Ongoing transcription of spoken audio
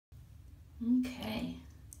Okay,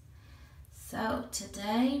 so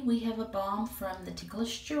today we have a balm from the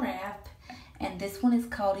Ticklish Giraffe, and this one is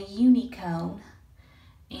called a Uni-Cone,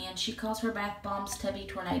 and she calls her bath bombs Tubby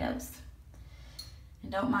Tornadoes.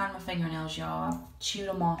 And don't mind my fingernails, y'all. I've chewed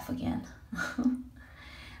them off again.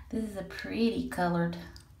 This is a pretty colored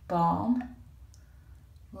balm.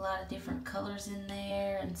 A lot of different colors in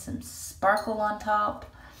there and some sparkle on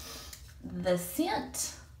top. The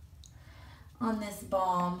scent on this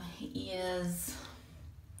balm is,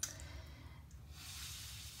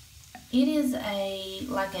 it is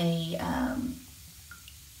like a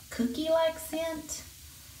cookie-like scent.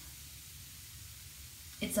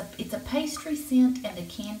 It's a pastry scent and a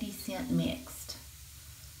candy scent mixed.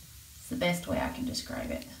 It's the best way I can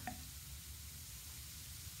describe it.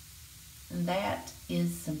 And that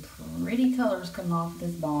is some pretty colors coming off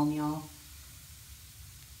this balm, y'all.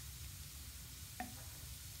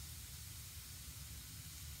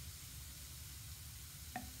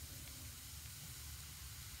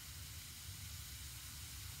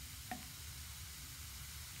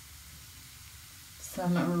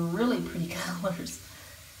 Some really pretty colors.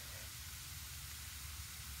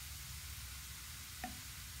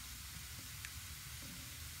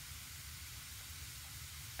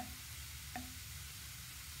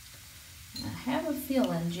 I have a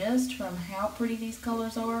feeling, just from how pretty these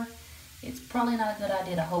colors are, it's probably not a good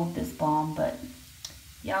idea to hold this balm, but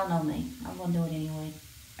y'all know me. I'm going to do it anyway.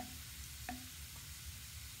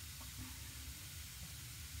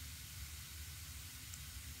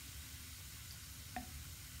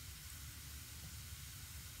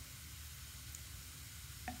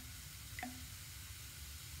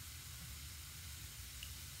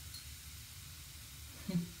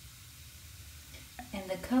 And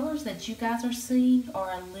the colors that you guys are seeing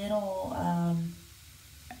are a little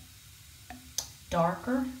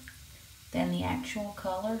darker than the actual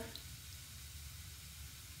color.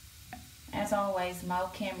 As always, my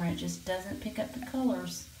camera just doesn't pick up the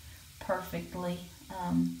colors perfectly.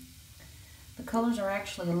 The colors are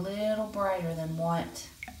actually a little brighter than what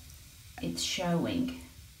it's showing.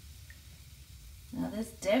 Now this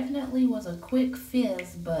definitely was a quick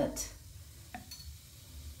fizz, but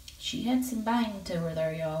she had some bang to her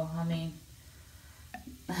there, y'all. I mean,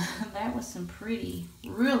 that was some pretty,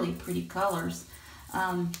 really pretty colors.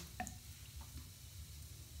 Yeah,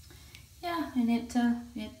 and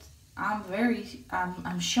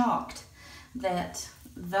I'm shocked that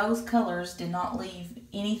those colors did not leave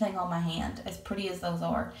anything on my hand, as pretty as those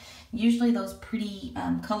are. Usually those pretty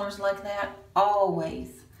colors like that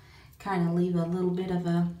always kind of leave a little bit of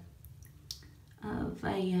a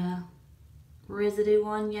residue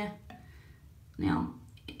on you. Now,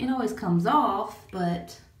 it always comes off,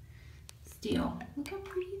 but still, look how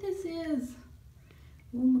pretty this is.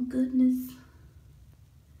 Oh my goodness.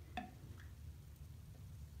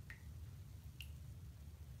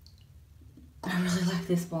 I really like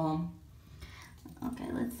this balm. Okay,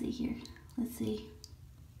 let's see here. Let's see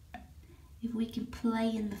if we can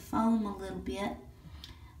play in the foam a little bit.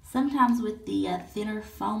 Sometimes with the thinner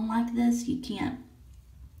foam like this, you can't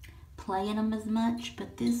play in them as much,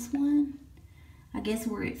 but this one, I guess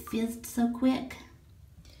where it fizzed so quick,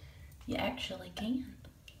 you actually can.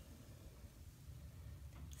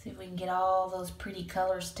 See if we can get all those pretty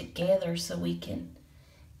colors together so we can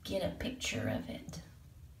get a picture of it.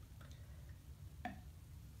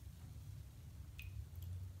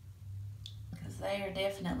 Because they are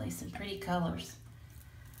definitely some pretty colors.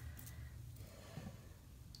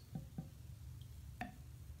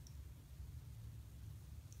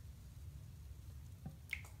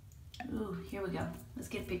 Ooh, here we go. Let's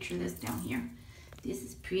get a picture of this down here. This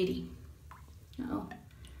is pretty. Uh-oh,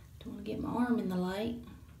 don't want to get my arm in the light.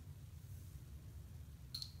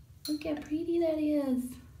 Look how pretty that is.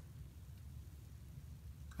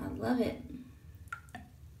 I love it.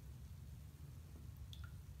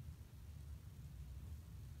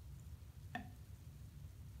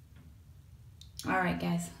 All right,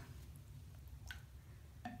 guys.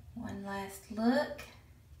 One last look.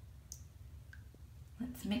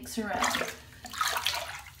 Let's mix her up.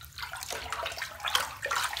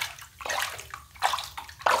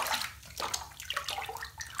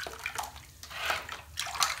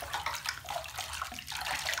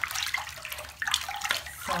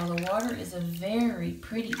 So the water is a very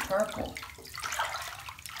pretty purple.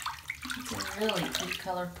 It's a really pretty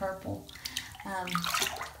color purple.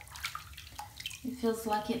 It feels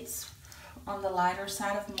like it's on the lighter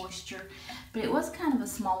side of moisture, but it was kind of a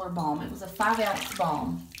smaller balm. It was a 5-ounce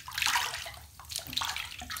balm.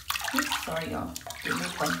 Oops, sorry y'all, didn't mean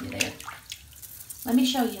to bump you there. Let me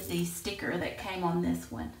show you the sticker that came on this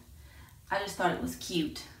one. I just thought it was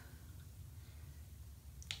cute.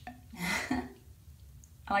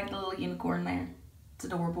 I like the little unicorn there. It's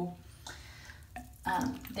adorable.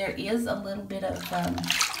 There is a little bit of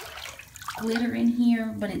glitter in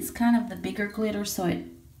here, but it's kind of the bigger glitter, so it,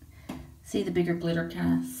 see, the bigger glitter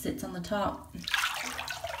kind of sits on the top.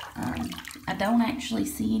 I don't actually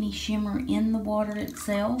see any shimmer in the water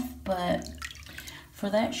itself, but for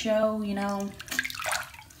that show, you know,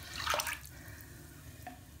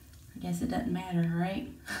 I guess it doesn't matter,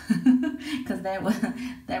 right? Because that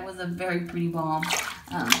was a very pretty balm.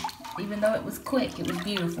 Even though it was quick, it was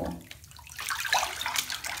beautiful.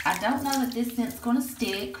 I don't know that this scent's going to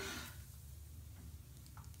stick.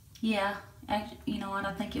 Yeah, actually, you know what?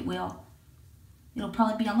 I think it will. It'll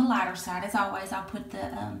probably be on the lighter side. As always, I'll put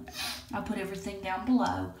everything down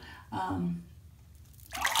below. I'll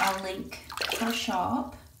link her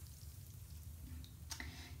shop.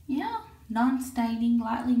 Yeah, non-staining,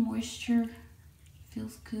 lightly moisture.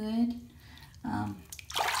 Feels good.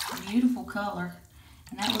 Beautiful color.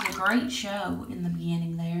 And that was a great show in the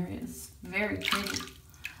beginning there. It was very pretty.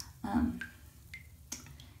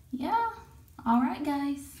 Yeah. All right,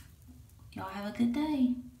 guys. Y'all have a good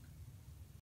day.